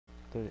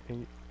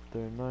38,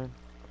 39,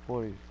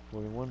 40,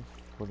 41,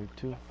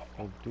 42,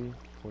 43,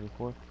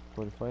 44,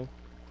 45,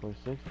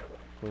 46,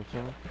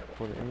 47,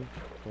 48,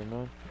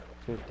 49,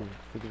 50,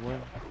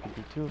 51,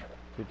 52,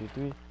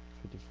 53,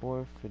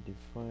 54,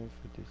 55,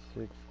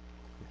 56,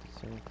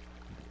 57,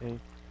 58,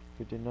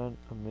 59,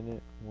 a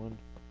minute, 1,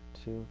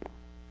 2,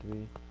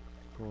 3,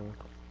 4,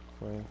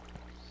 5,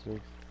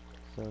 6,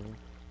 7,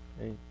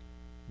 8,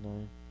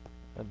 9,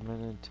 a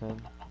minute,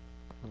 10,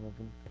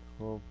 11,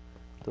 12,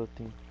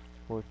 13,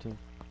 14,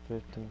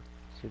 15,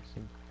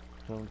 16,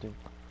 17,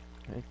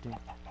 18,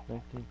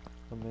 19,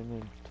 a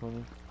minute,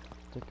 20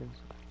 seconds,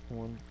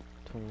 1,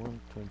 21,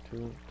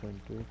 22,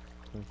 23,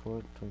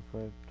 24,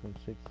 25,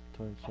 26,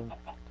 27,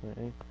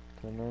 28,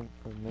 29,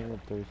 a minute,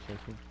 30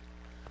 seconds,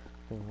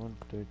 31,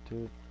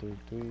 32,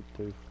 33,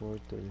 34,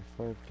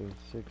 35,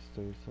 36,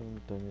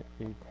 37,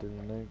 38,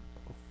 39,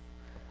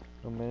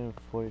 a minute,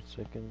 40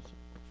 seconds,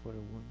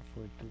 41,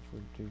 42,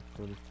 43,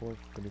 44,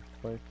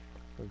 45,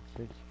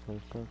 46,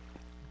 47.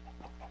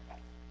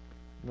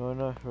 No,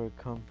 not here it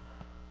come.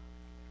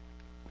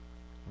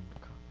 I'm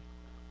coming.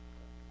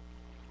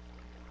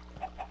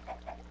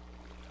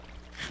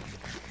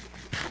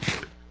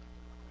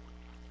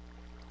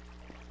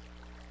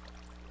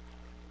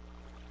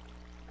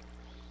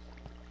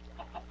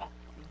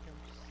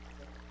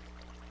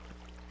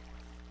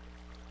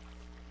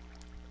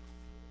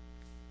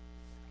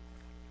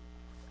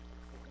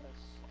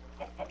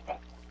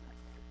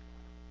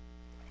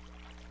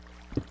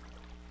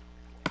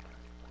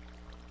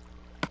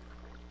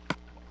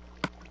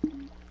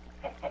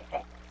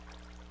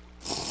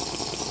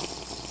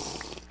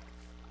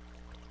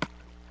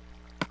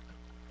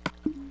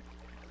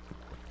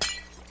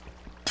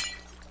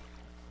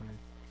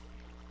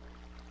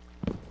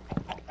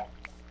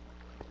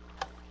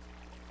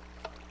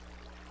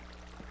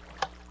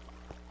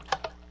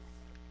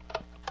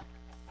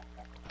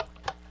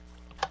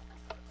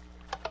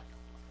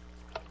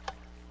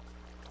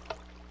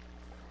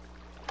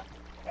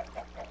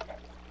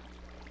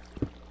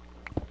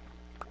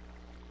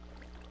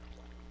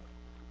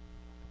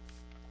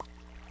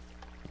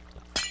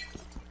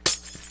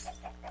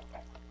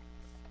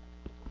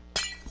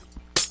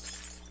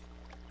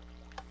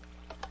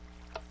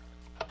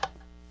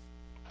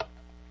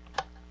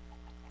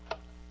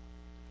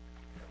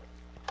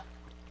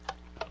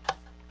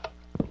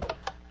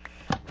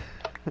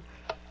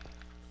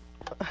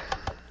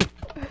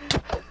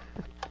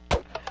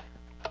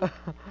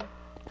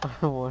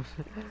 I want.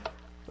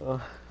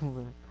 Oh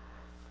man.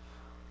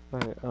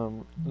 Alright,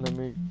 let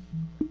me.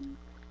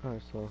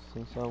 Alright, so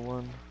since I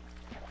won,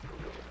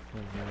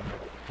 and then,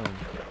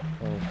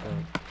 alright, so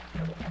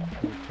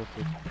let me put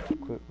this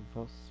quit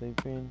without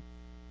saving,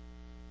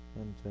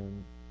 and then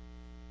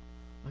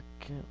I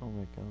can't. Oh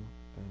my god,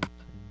 bad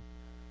thing.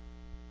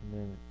 And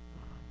then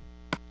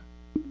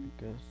I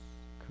guess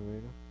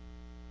creative.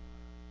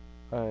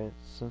 Alright,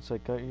 since I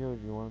got you,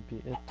 you want to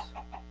be it?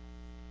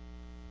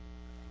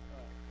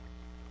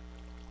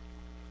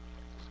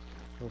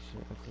 Oh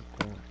shit, I just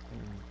got. I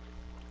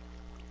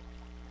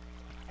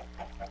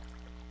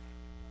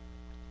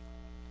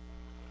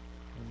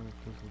don't know if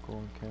this will go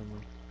on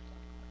camera.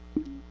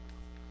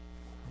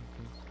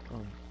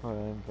 Alright,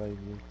 I invite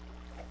you.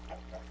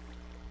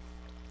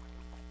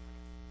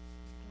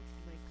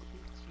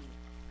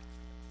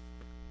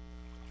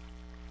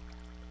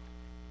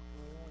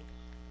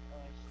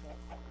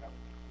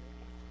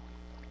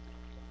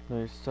 No,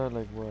 you start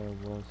like where I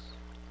was.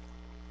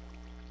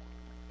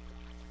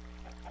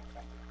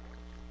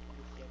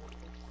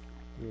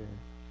 Yeah.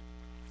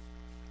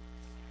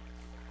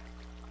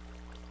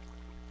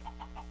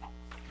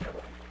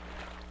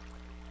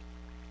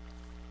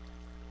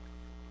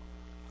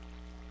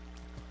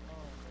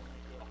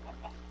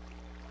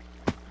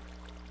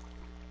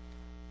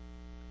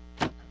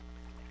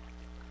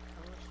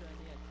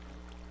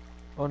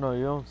 Oh no,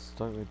 you don't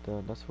start with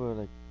that. That's where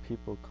like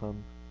people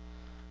come.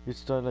 You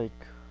start like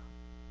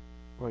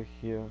right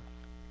here.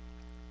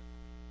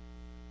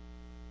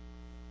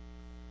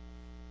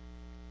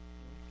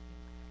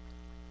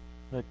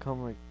 Like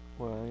come like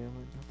where I am right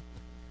now.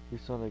 You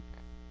start like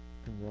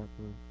in that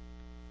room.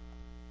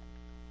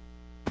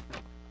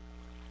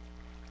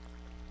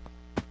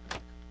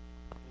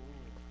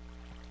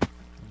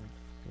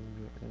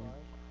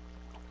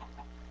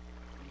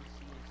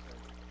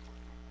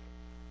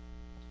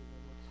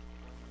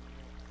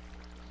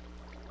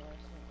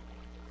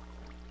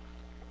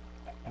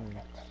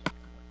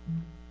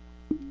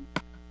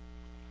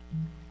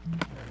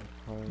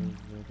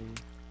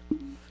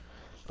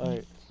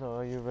 Alright, so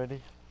are you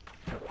ready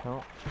to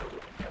count?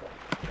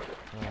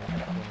 Alright,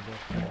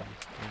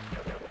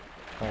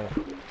 alright.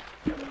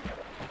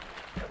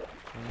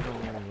 I'm not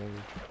really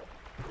ready.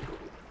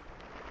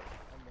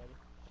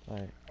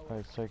 Alright,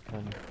 alright, start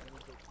counting.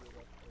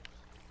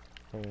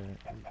 Alright,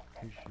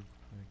 you should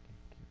fucking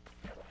keep.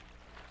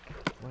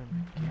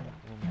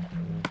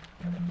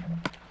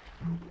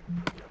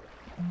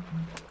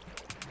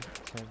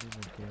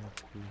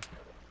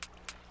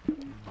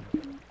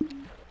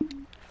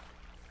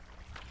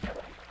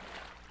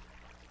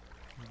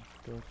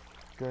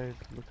 guys,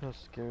 look how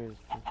scary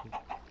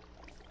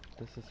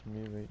this is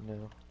me right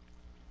now.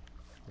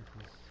 This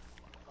is.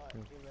 Alright,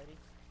 you ready?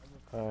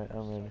 Alright,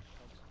 I'm ready.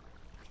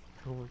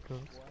 Oh my god.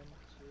 1,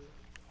 2,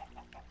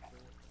 3,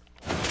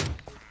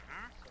 4,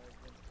 5, 6,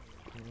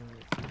 7,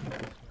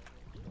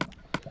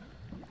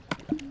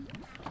 8, 9, 10.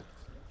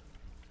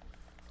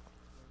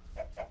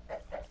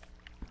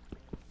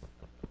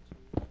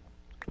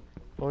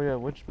 Oh yeah,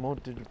 which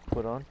mode did you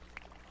put on?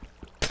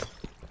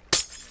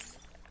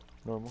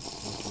 Normal?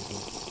 Okay,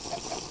 good.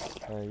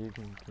 Alright, you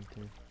can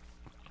continue.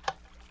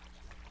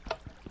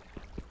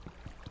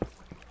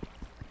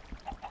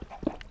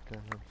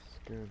 God, I'm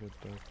scared of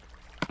dark.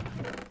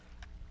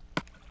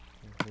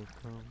 And here it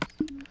comes.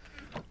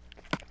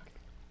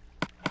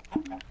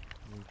 Let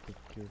me get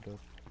geared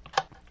up.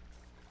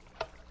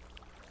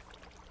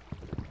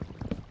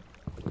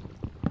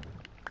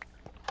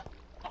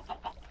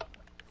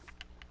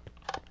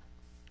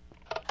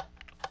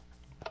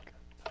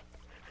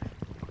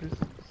 This is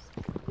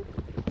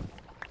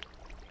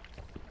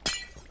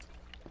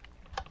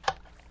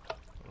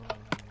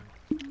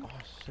oh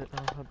shit, I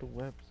don't have the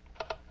webs.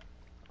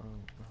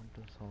 I'm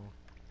this all.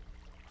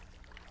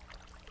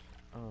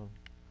 I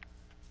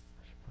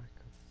should probably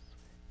go this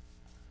way.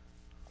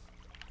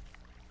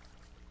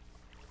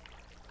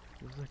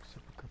 This is like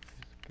super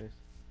confusing, guys.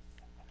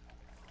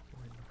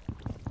 Why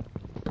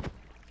not?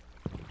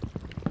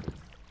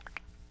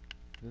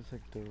 This is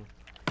like the.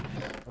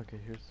 Okay,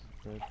 here's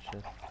the red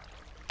chest.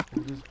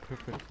 Oh, this is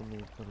perfect for me,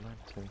 the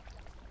lantern.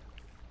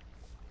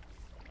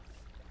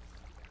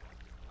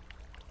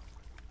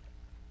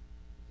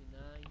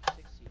 59,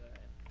 60,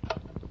 alright.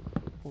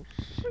 Oh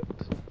shit!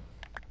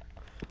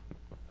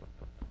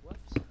 What?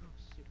 Oh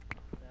shit.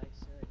 I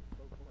said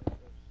go for it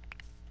first.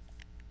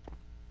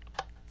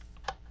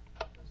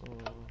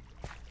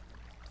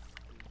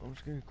 I'm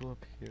just gonna go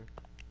up here.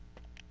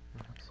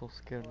 I'm so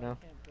scared Oh, now. I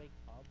can't break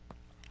pop.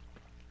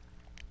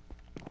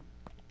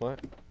 What?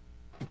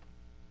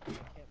 I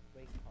can't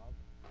break pop.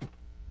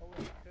 Oh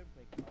wait, I could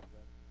break pop,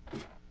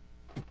 right?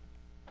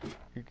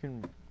 You can,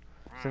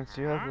 since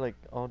you have like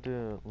all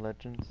the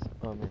legends,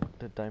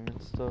 the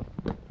diamond stuff,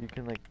 you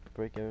can like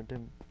break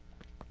everything,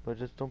 but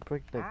just don't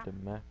break like the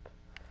map.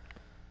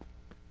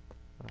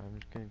 I'm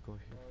just gonna go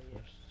here Oh, yeah.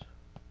 first.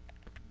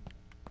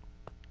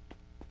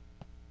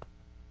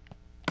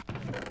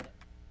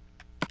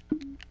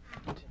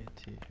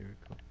 TNT, here we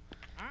go.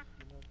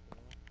 You know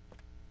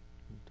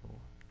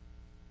Door.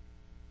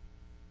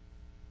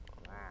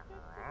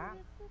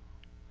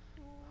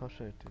 How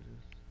should I do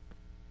this?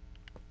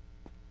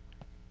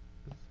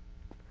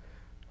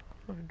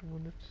 I don't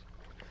want to.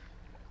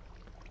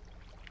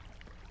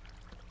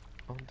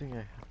 I don't think I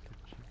have to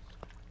choose.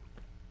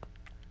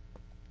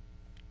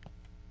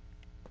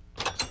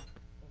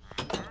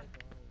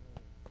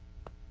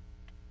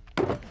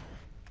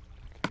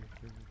 Okay,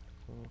 here we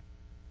go.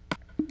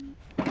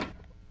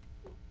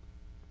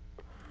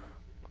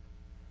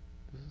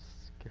 This is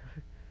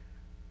scary.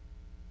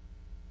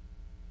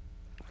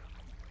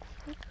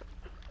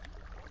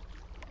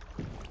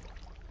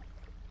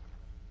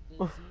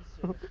 the Z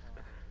server.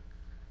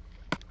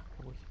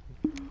 I was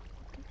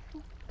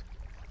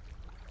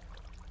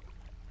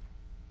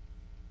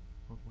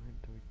oh, where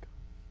do we go?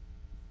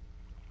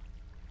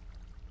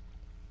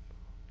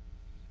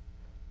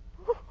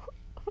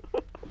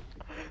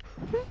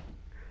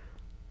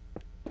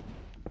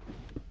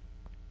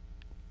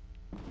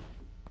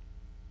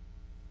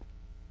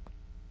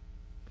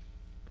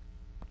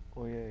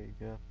 Oh yeah,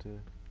 you have to.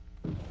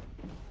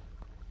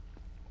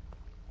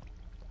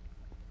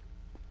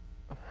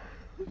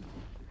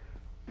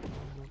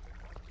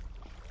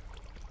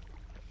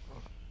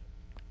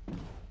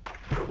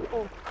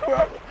 Oh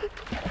crap!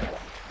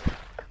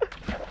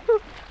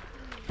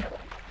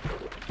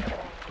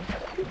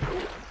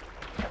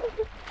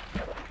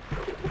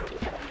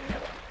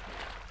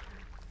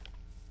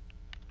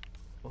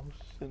 Oh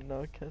shit,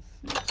 now I can't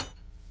see.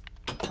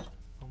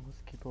 I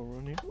must keep on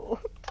running. Oh,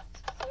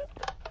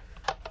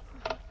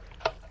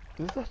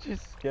 this is actually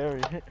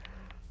scary. Is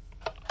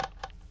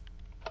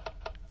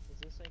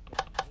this like a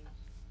maze?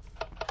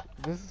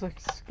 This is like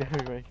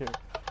scary right here.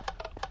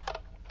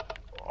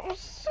 Oh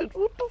shit,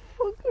 what the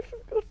fuck? I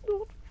forgot the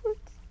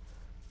words.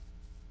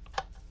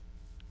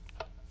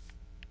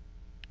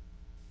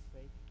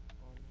 Break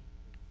only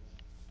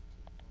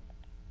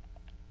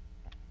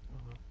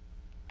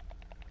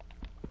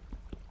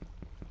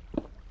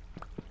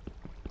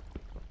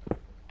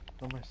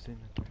How am I seeing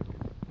it?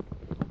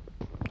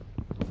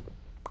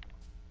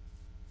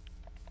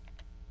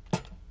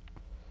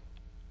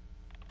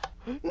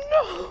 No!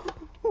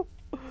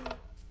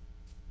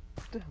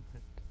 Damn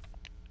it.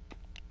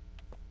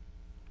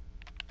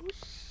 Oh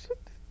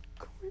shit,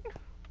 going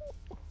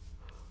on?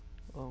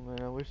 Oh man,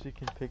 I wish you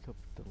can pick up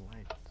the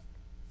light.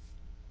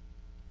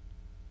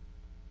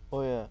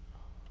 Oh yeah.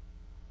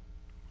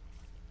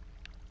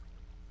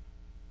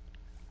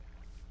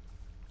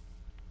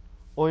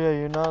 Oh yeah,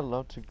 you're not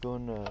allowed to go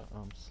in the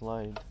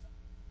slide.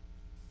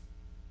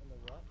 On the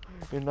what?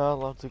 You're not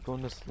allowed to go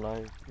in the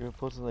slide. You're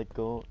supposed to like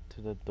go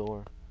to the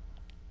door.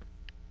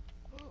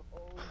 Oh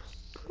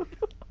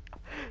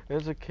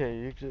It's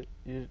okay.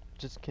 You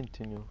just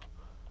continue.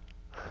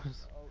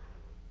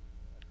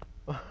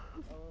 Oh, I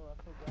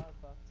forgot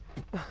about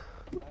that. I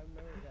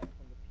remember that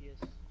from the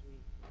PS3.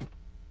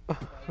 But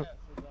I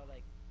forgot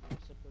like you're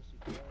supposed to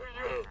go.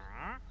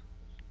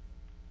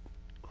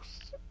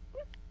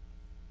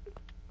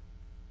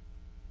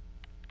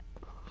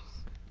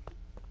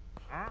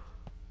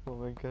 Oh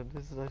my god,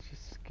 this is actually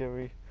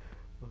scary.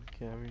 Oh,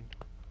 Gary.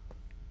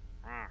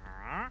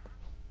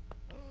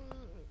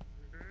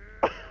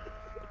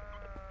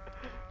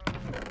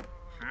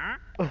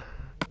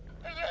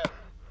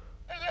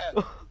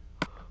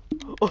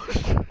 Oh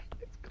shit!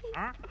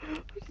 Oh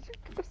shit!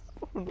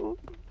 Oh no!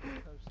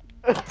 Comes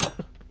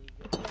nigga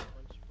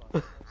SpongeBob. I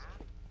was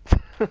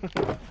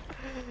kidding.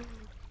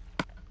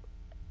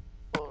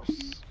 Oh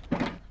shit!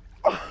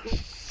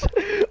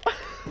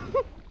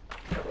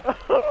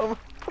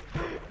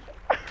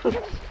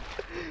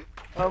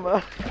 I'm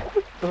out.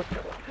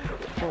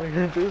 Oh my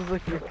god, this is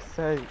like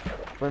exciting,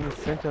 but at the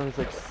same time it's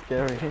like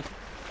scary.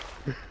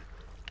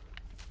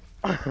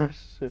 Oh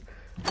shit!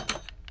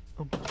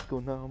 I must go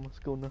now. I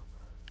must go now.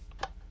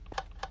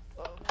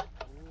 Ooh,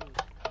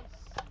 I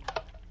see.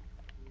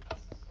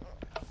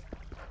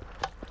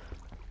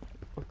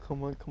 Oh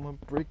come on,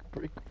 break.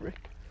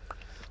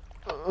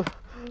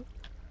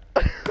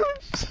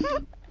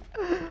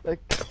 I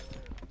can't.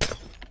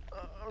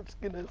 I'm just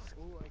gonna.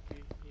 Oh, I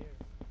can hear.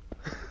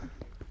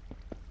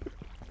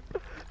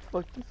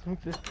 Fuck this, I'm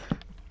just.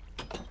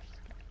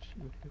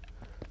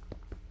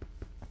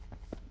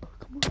 Oh,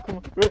 come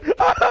on, break.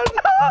 Ah,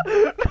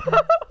 no!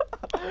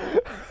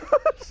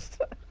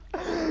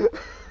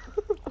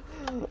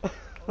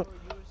 Oh, you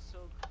were so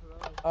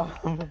close. Oh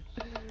man.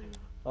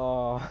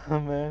 Oh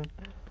man.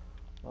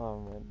 Oh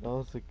man, that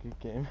was a good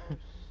game. Oh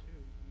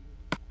shoot,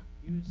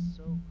 you were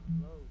so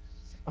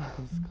close. That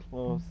was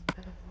close.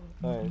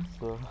 Alright,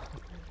 so.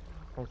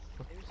 Let me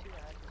see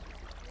what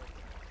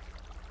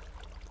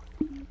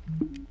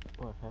happens.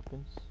 What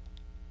happens?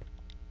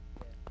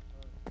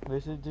 Yeah.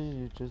 Basically,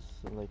 you just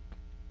like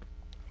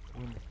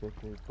win the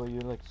victory, but you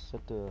like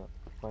set the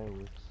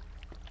fireworks.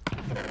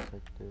 That's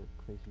like the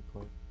crazy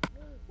part.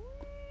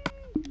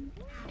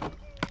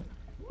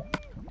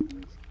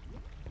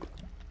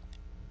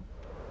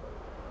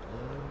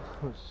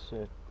 Oh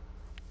shit.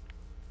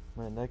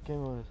 Man, that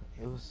game was,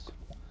 That was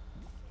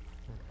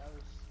cool.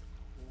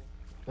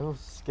 it was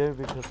scary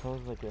because I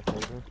was like a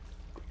hater.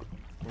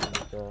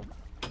 And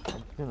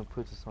I'm gonna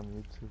put this on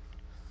YouTube.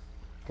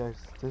 Guys,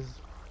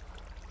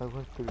 I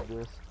went through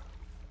this.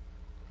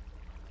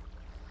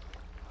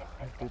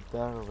 I did that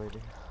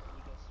already.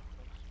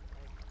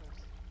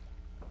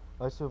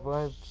 I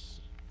survived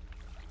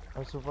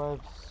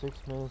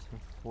 6 minutes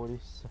and 40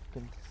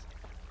 seconds.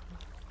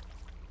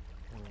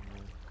 Oh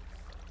man.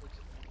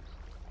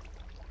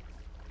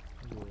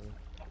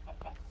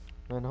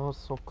 Yeah. Man, I was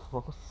so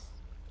close.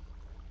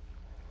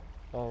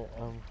 Alright,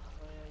 Oh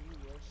yeah, you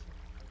were so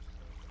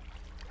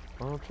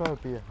I'm gonna try to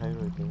be a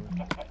hider again.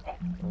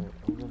 Alright,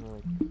 I'm gonna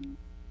like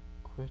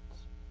quit.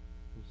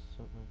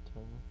 Reset my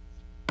timer.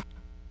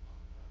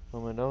 Oh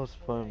man, that was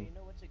close. fun. Yeah, you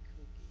know what's a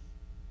cooking?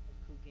 A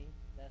cooking?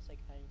 That's like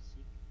hide and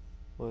seek.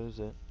 What is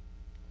it?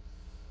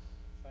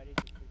 Friday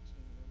the 13th,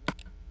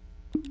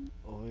 remember?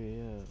 Oh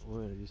yeah,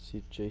 what, you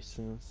see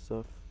Jason and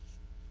stuff?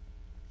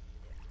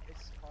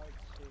 It's hard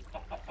to.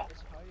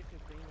 It's hard if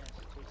you're playing as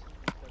Jason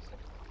because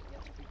like you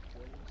have to be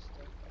good and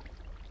stuff.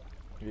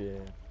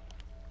 Yeah.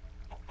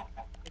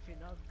 If you're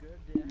not good,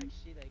 they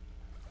actually like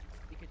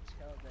you could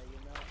tell that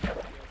you're not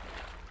good.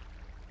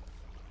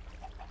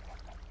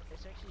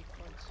 It's actually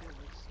fun too.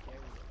 It's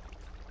scary.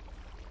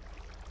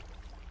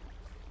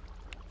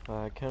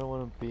 I kinda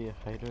wanna be a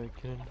hider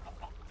again.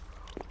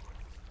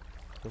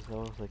 Cause that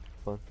was like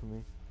fun for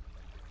me.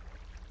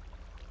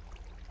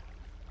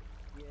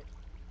 Yeah.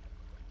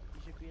 You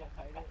should be a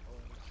hider or a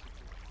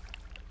seeker.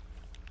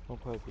 I'll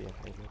probably be a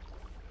hider.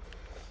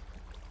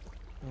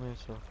 Okay,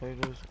 so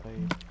hiders,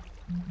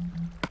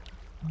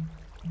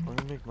 I'm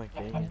gonna make my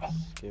game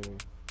scary.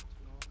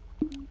 Small.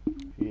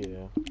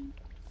 Yeah.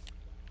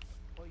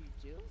 Oh, you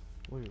do?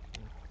 Wait,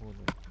 hold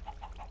on.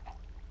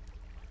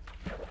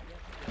 Yeah.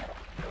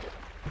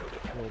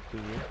 What do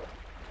you?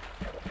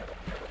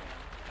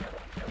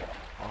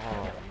 Oh,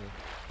 yeah.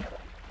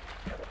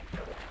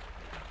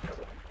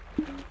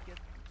 You get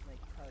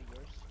like how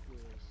your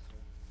school is. So.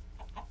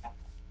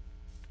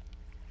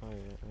 Oh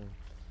yeah,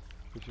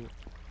 Would you,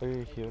 are you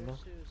Like here yours now?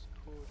 is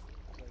cool.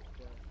 Like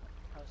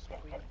how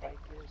spring break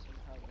is and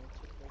how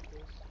winter break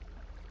is.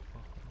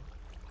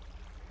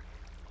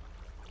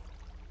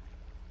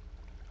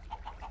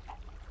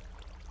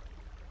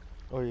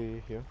 Oh yeah,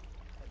 you're here?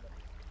 Hello.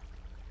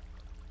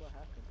 What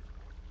happened?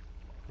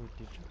 Wait,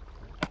 did you?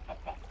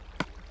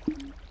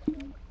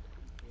 Yeah.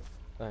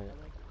 I Alright,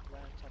 went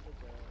right on top of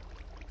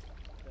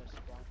the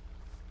spawn.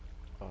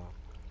 oh.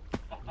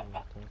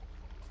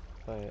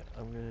 Alright,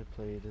 I'm gonna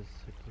play this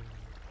again.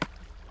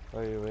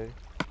 Are you ready?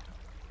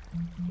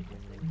 Let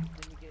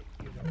me get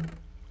queued up.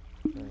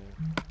 Alright.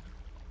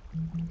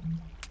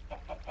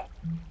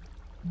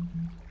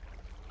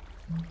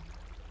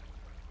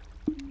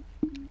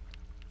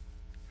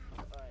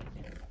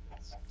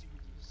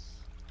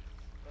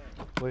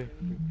 Wait.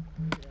 Yeah.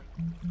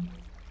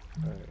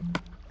 Alright.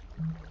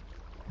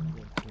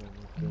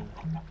 Okay.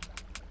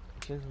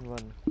 Just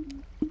run.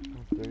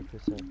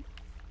 30%.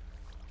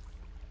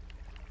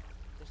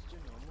 Just do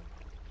normal.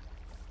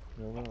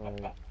 No,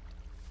 alright.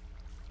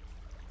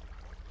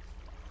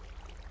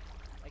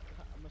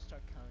 I'm gonna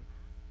start counting.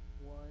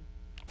 1,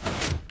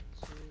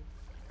 2, 3.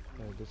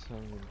 Alright, this time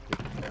I'm gonna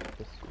take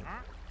this one.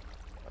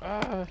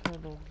 Ah, I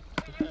don't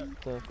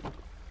stuff.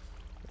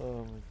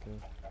 Oh my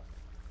god.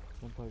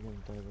 I'm probably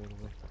gonna die right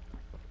away.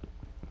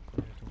 I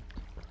don't.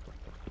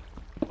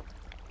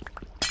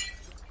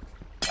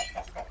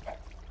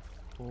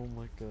 Oh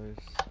my god,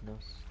 it's not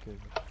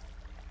scary.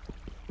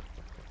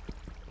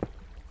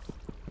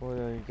 Oh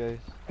yeah, you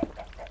guys.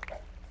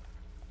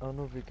 I don't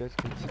know if you guys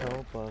can tell,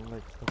 but I'm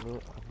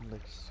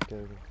like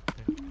scared of it.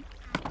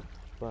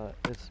 But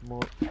it's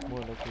more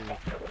likely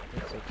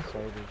it's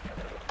exciting.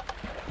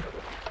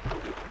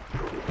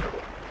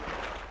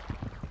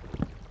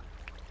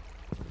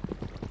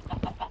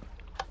 Okay,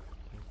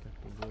 got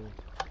the wood.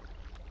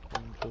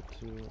 And go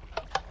to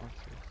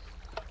office.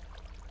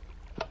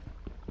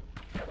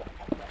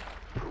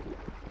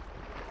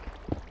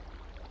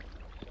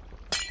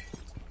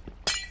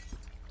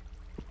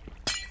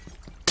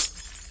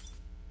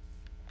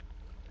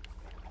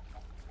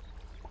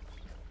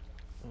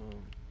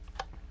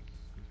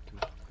 Let's do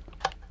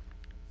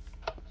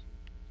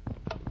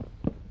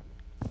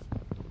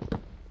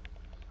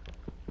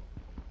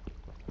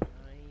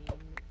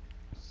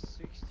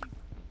 960.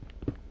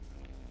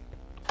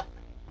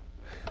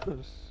 Oh,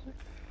 shit.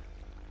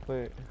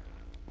 Wait.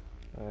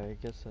 I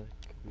guess that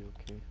could be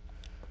okay.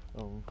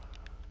 Oh.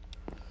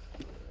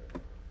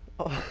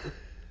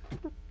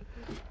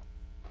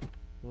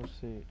 We'll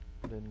see.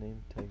 The name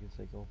tag is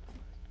like all.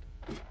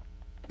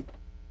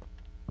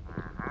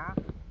 I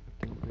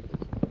can break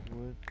this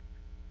wood.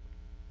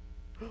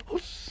 Oh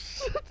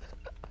shit!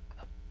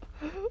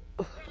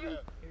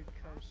 Here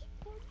comes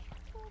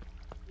SpongeBob.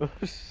 Oh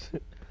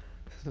shit!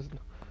 This is no.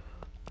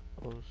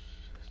 Oh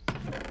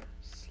shit!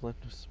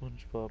 Slender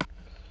SpongeBob.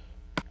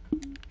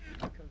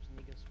 Here comes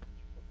Nigga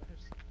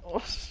SpongeBob. Oh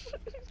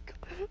shit!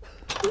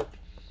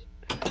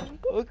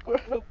 Oh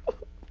crap!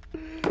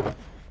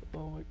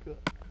 Oh my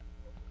god!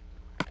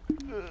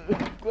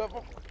 Grab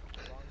him!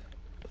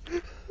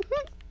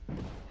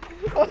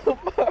 Oh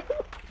my!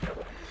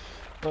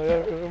 Oh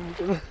yeah, I'm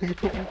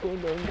going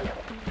down.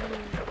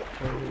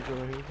 Oh, here you go,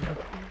 here you go.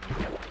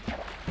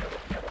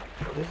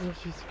 This is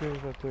actually scary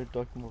if I play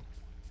dark mode.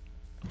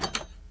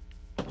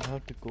 I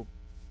have to go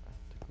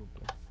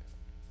back.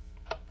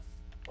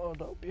 Oh,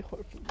 that would be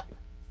hard for me.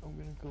 I'm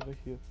gonna go over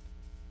here.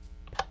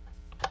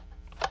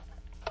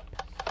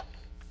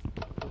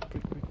 Oh,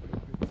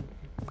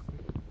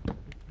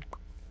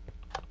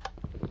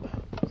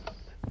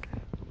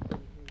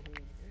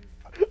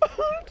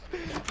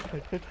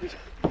 break.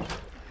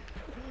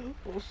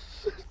 Oh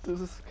shit, this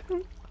is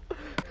scary.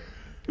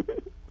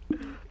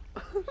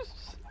 Oh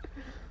shit.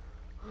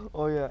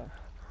 Oh yeah.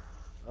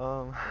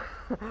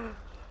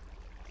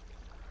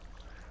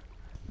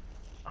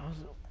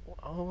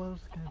 I was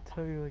gonna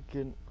tell you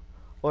again.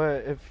 Oh yeah,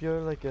 if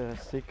you're like a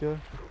seeker,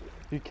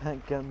 you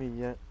can't get me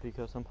yet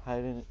because I'm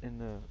hiding in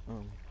the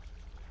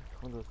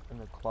in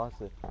the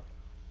closet.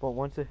 But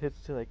once it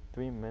hits to like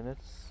 3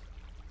 minutes,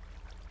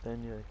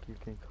 then you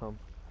can come.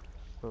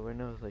 But right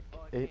now it's like Oh,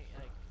 I 8. can't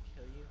like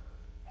kill you.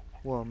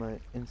 Well, I'm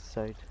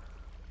inside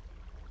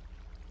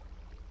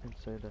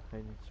the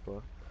hiding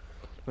spot.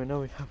 Right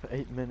now we have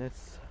 8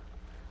 minutes.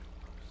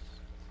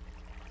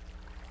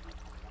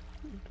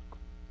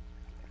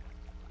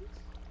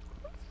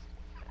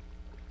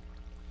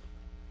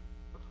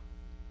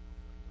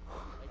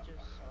 I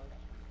just saw you.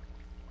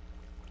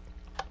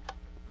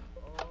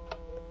 Oh.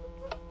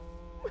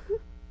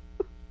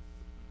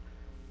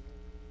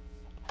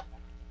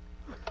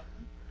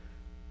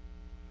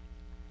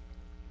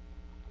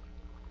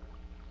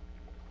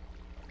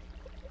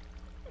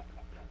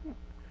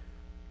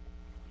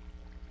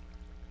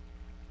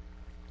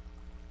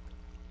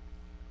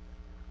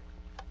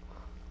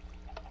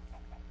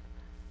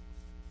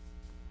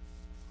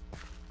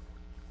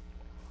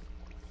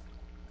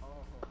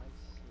 Oh, I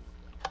see.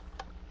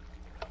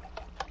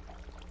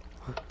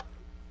 Wait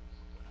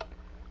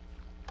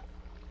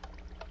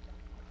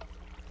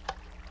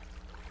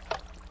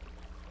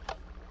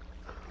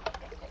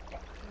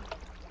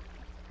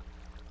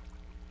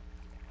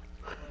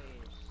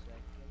a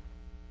second.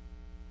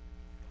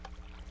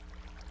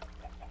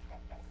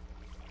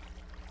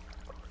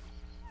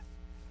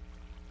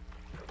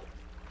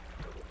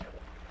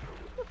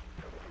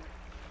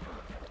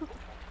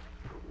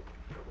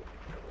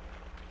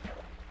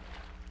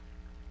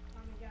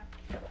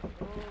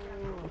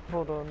 Oh,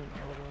 hold on.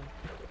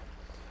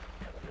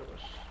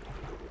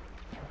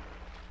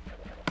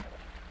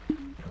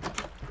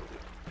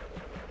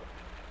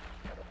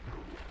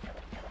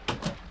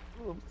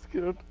 Oh, I'm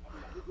scared.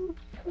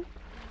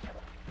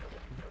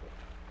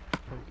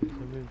 Okay, I'm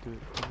gonna do it.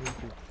 I'm gonna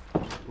do it.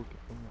 Okay,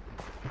 I'm gonna do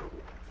it.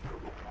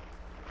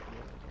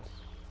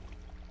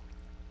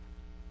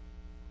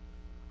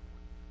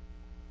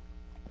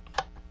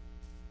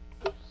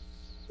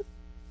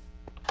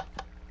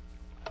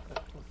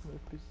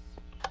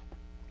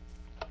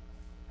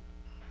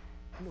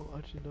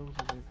 Actually, that was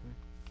a right way.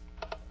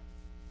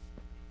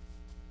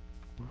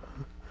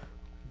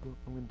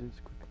 I'm gonna do this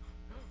quick.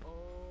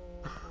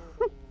 Oh.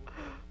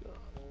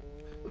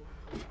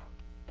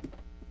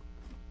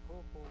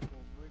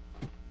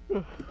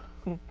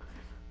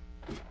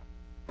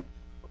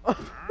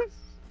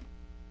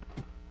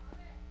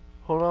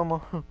 Hold on,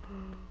 Mom. Hold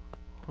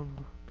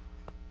on.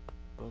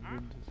 I'm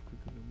doing this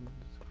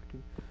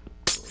quickly.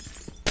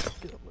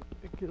 Get up,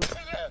 get up.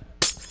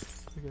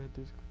 I gotta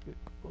do this quickly.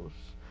 Oh,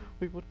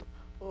 wait, what the?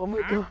 Oh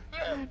my god.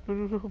 No,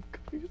 I'm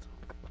coming.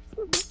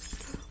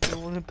 I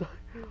don't wanna die.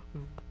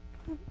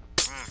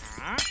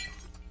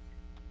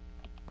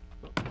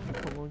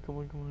 Come on,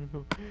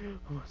 no.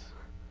 Oh,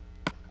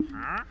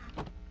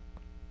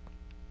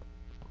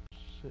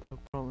 shit, the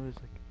problem is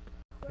like,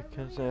 I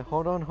can't say,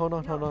 hold on.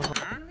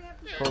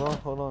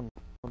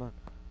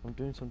 I'm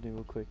doing something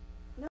real quick.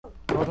 No.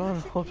 Hold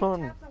on. What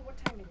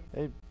time it is.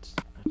 Hey,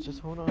 just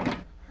hold on.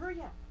 Hurry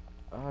up.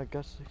 I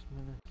got 6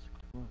 minutes.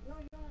 Come on. No,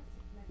 you don't have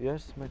 6 minutes.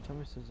 Yes, my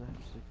timer says I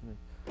have 6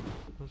 minutes.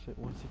 Oh shit,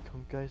 once he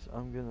comes, guys,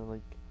 I'm gonna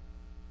like...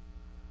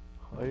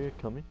 Are you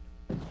coming?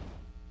 Me?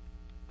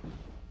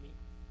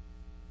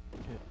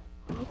 Okay.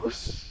 Oh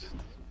shit.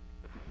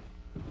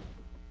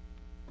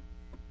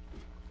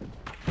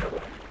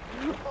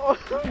 Oh,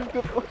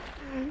 goodbye.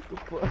 I'm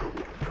coming.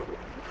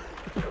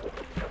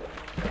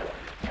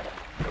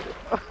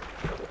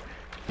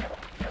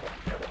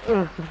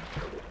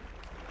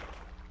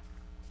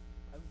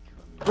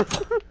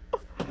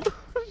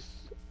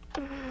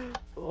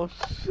 Oh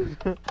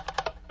shit.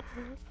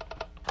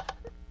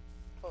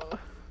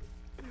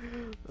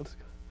 Let's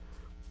go.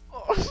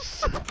 Oh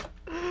shit.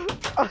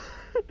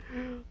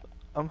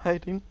 I'm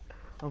hiding.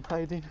 Oh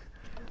shit.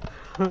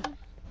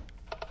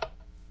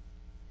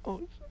 Oh.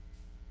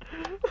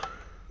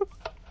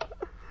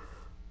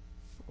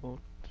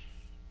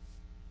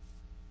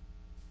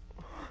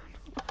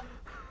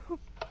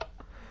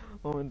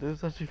 Oh, and this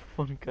is actually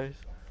fun, guys.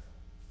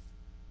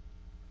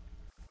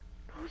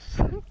 Oh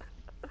shit.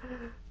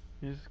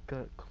 You just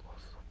got close.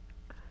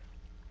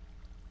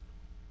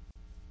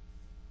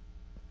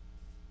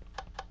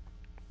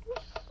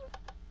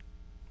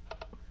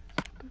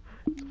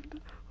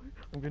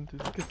 I'm gonna do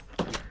this again.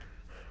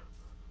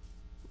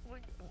 Oh my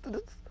god,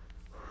 this.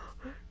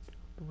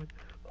 Oh my.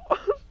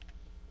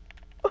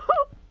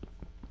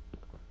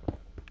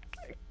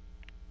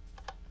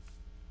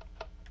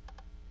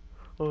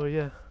 Oh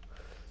yeah.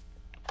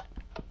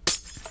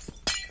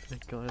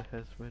 Thank god it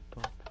has red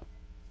dot.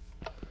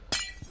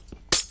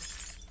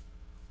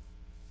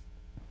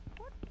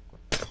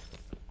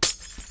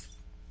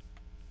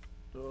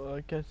 Oh,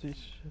 I can't see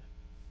shit.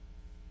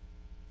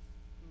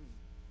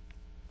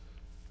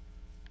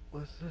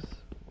 What's this?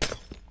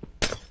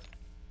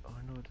 Oh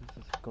no, this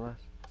is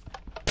glass.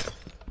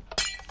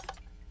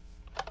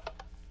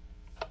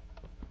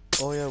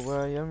 Oh yeah,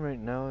 where I am right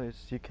now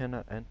is you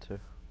cannot enter.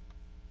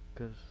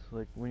 Cause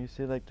like when you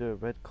see like the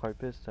red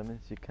carpets, that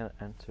means you can't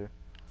enter.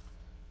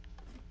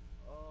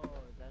 Oh,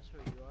 that's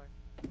where you are?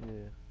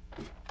 Yeah.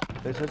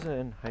 There's just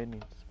in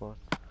hiding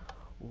spots.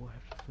 Oh, I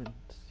have to flint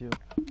steel.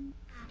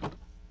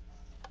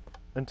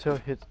 Until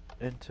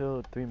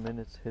 3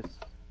 minutes hits.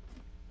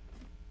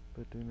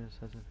 But 3 minutes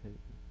hasn't hit.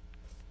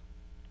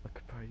 I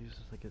could probably use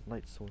this like a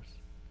light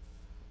source.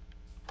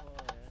 Oh,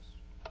 yes.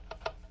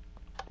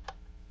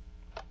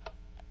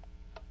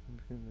 I'm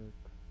just gonna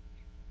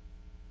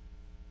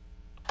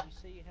You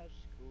say you have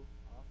school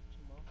off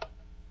tomorrow?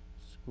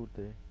 school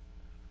day.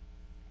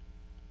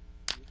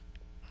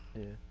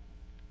 Yeah.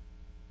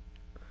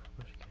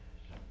 Okay.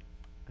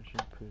 I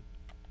should put.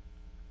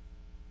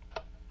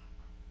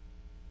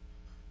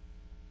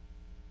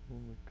 Oh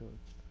my god.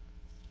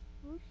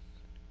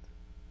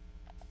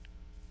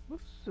 Oh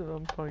shit,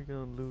 I'm probably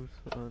gonna lose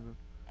on.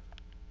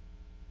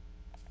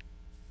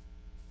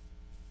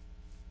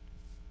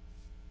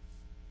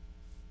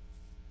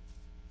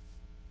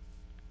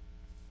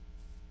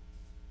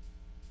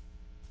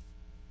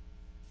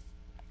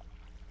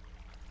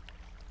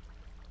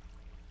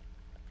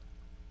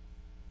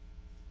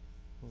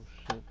 Oh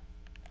shit.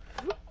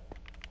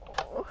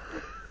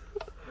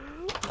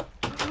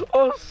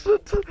 Oh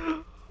shit!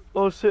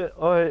 Oh shit,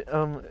 alright,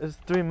 it's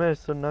 3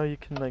 minutes, so now you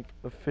can like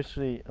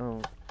officially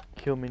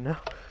kill me now.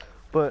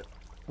 But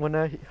when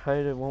I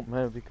hide it won't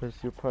matter because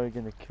you're probably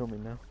gonna kill me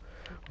now.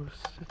 Oh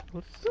shit,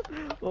 oh shit.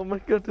 Oh my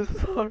god, this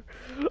is hard.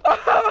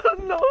 Ah,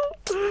 no!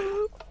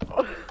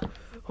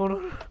 Hold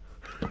on.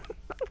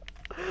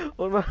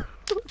 Hold on.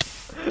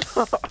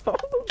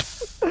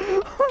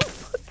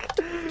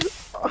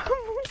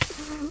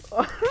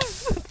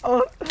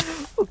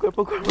 Oh, crap.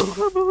 I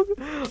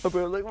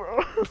better like,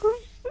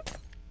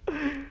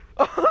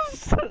 oh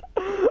shit.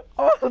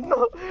 Oh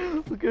no.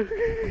 Okay.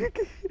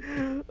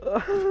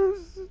 Oh,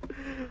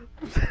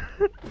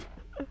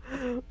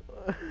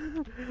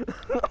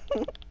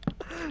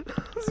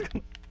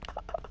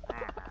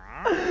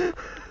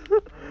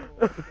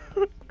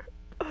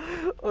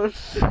 oh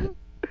shit.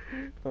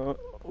 Oh,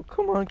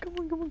 come on. Come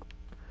on.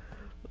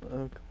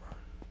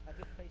 Have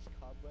you placed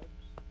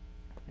cobwebs?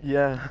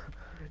 Yeah,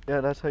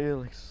 that's how you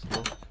like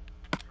slow.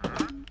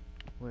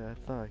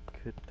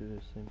 do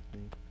the same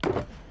thing.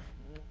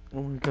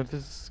 Oh my god,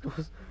 this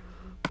goes.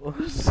 Oh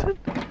shit.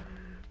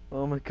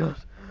 Oh my god.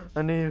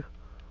 I need.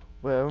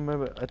 Wait, I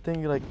remember. I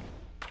think like.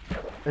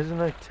 Isn't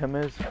like 10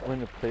 minutes when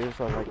the players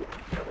are like.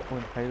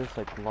 When hiders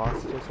like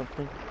lost or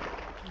something?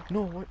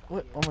 No,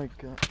 what? Oh my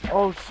god.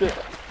 Oh shit.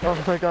 Oh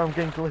my god, I'm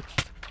getting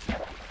glitched.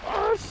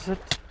 Oh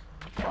shit.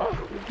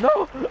 Oh,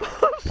 no!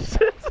 Oh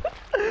shit!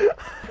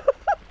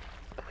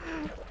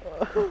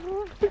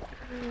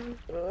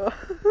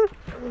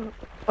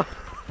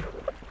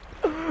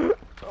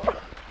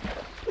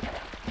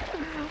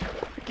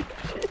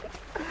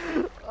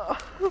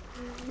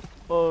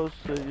 Oh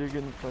shit, you're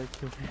gonna probably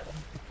kill me.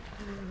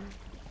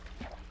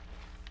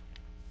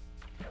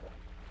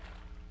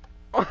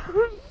 Oh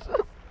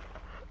shit.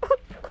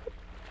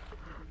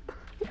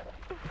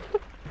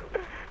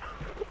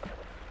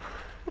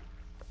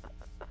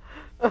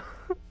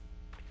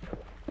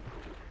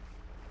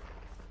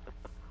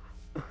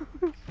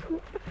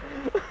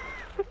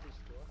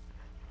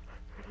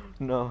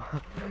 No,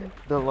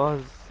 the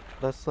laws,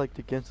 that's like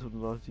against the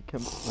laws, you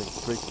can't like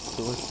break the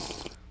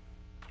doors.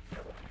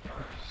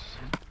 Oh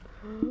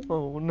shit.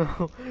 Oh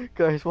no,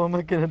 guys, what am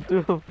I gonna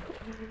do?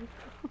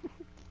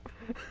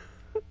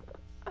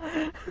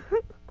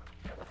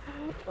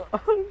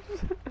 Oh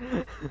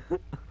shit.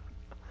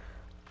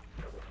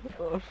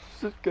 Oh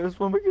shit, guys,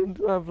 what am I gonna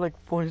do? I have like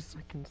 40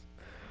 seconds.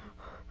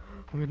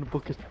 I'm gonna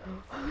book it.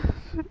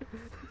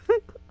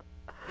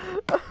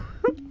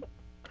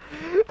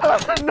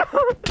 No!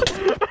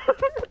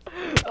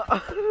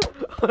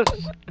 Oh,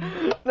 shit.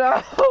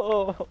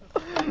 No!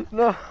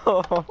 No!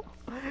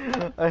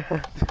 I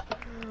had to.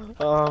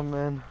 Oh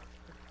man.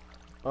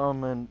 Oh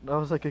man, that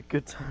was like a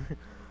good time.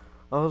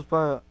 I was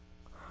by.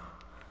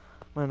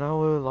 Man, I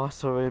would have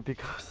lost already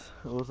because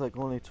it was like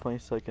only 20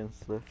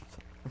 seconds left.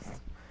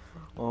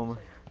 Oh my.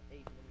 Like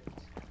 8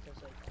 minutes.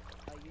 Cause like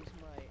I used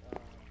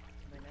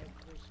my night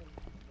vision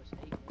was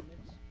 8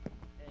 minutes,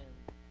 and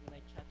when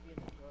I checked in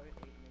the door, 8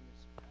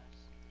 minutes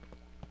passed.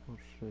 Oh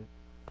shit.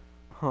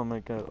 Oh my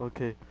god,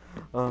 okay.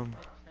 It can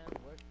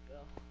work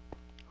well.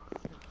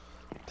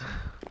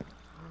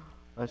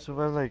 I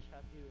survived like.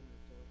 Trap you in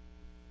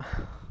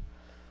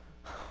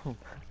the door.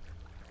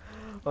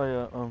 Oh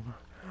yeah,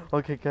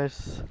 okay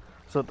guys,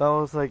 so that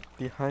was like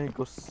the hide and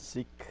go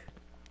seek,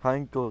 hide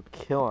and go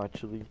kill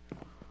actually.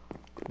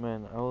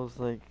 Man, I was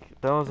like,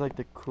 that was like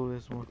the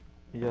coolest one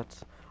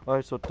yet.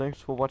 Alright, so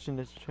thanks for watching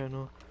this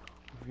channel.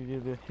 If you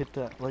did, hit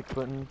that like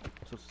button,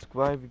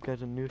 subscribe if you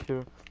guys are new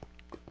here,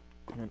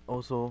 and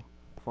also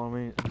follow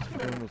me on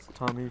Instagram, it's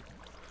Tommy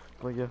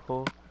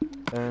Vallejo,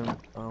 and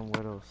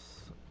what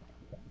else?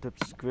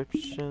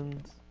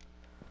 Descriptions,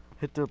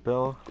 hit the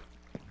bell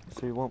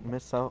so you won't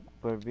miss out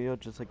by a video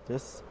just like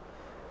this.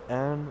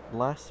 And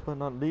last but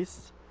not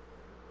least,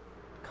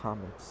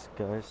 comments,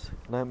 guys.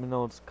 Let me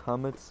know it's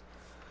comments,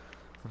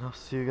 and I'll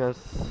see you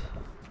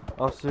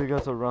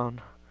guys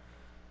around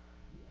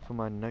for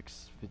my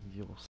next videos.